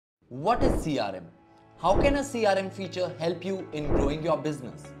What is CRM? How can a CRM feature help you in growing your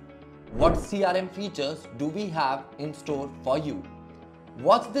business? What CRM features do we have in store for you?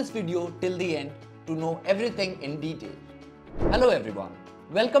 Watch this video till the end to know everything in detail. Hello everyone,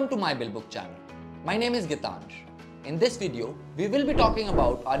 welcome to myBillBook channel. My name is Gitansh. In this video, we will be talking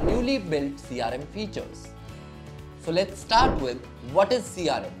about our newly built CRM features. So let's start with what is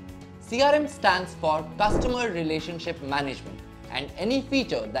CRM. CRM stands for Customer Relationship Management, and any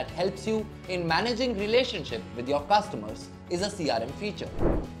feature that helps you in managing relationship with your customers is a CRM feature.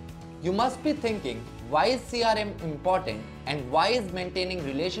 You must be thinking, why is CRM important and why is maintaining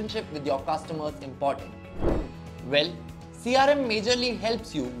relationship with your customers important? Well, CRM majorly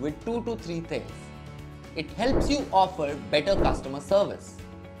helps you with 2 to 3 things. It helps you offer better customer service.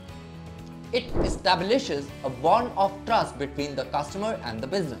 It establishes a bond of trust between the customer and the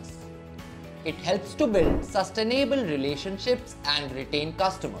business. It helps to build sustainable relationships and retain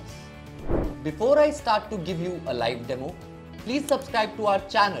customers. Before I start to give you a live demo, please subscribe to our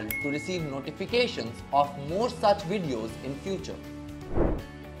channel to receive notifications of more such videos in future.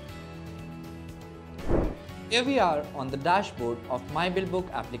 Here we are on the dashboard of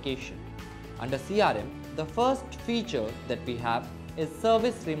myBillBook application. Under CRM, the first feature that we have is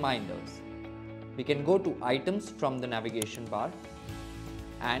service reminders. We can go to items from the navigation bar,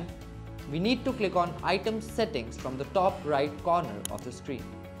 and we need to click on item settings from the top right corner of the screen.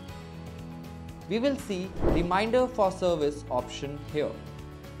 We will see reminder for service option here.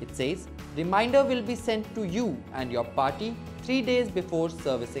 It says reminder will be sent to you and your party 3 days before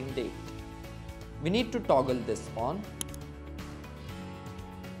servicing date. We need to toggle this on.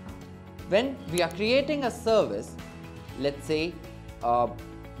 When we are creating a service, let's say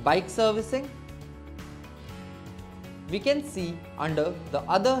bike servicing, we can see under the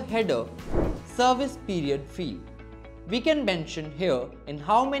other header service period field. We can mention here in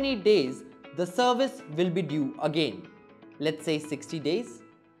how many days the service will be due again. Let's say 60 days.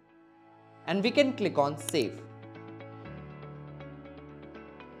 And we can click on save.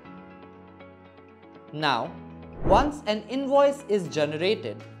 Now, once an invoice is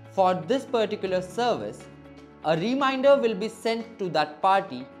generated for this particular service, a reminder will be sent to that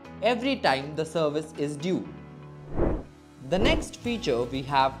party every time the service is due. The next feature we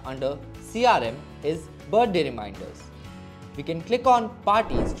have under CRM is birthday reminders. We can click on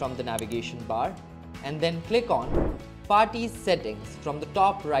parties from the navigation bar and then click on parties settings from the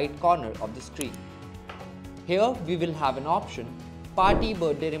top right corner of the screen. Here we will have an option party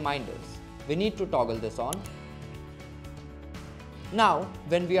birthday reminders. We need to toggle this on. Now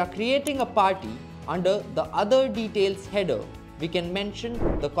when we are creating a party, under the other details header, we can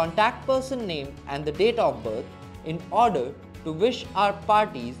mention the contact person name and the date of birth in order to wish our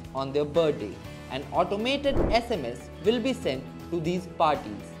parties on their birthday. An automated SMS will be sent to these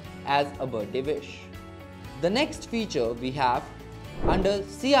parties as a birthday wish. The next feature we have under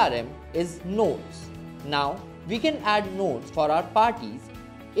CRM is notes. Now we can add notes for our parties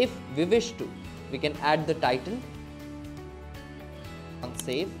if we wish to. We can add the title on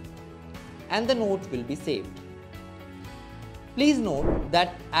save and the note will be saved. Please note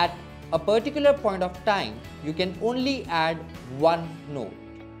that at a particular point of time, you can only add one note.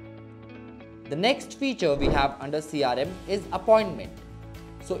 The next feature we have under CRM is appointment.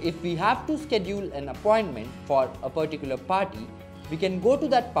 So if we have to schedule an appointment for a particular party, we can go to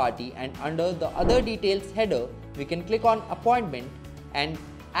that party and under the other details header, we can click on appointment and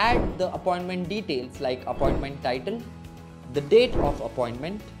add the appointment details like appointment title, the date of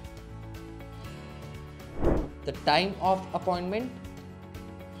appointment, the time of appointment,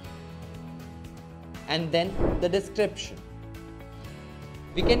 and then the description.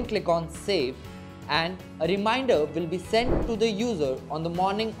 We can click on save and a reminder will be sent to the user on the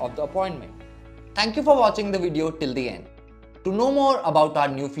morning of the appointment. Thank you for watching the video till the end. To know more about our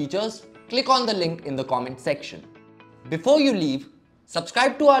new features, click on the link in the comment section. Before you leave,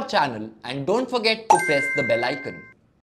 subscribe to our channel and don't forget to press the bell icon.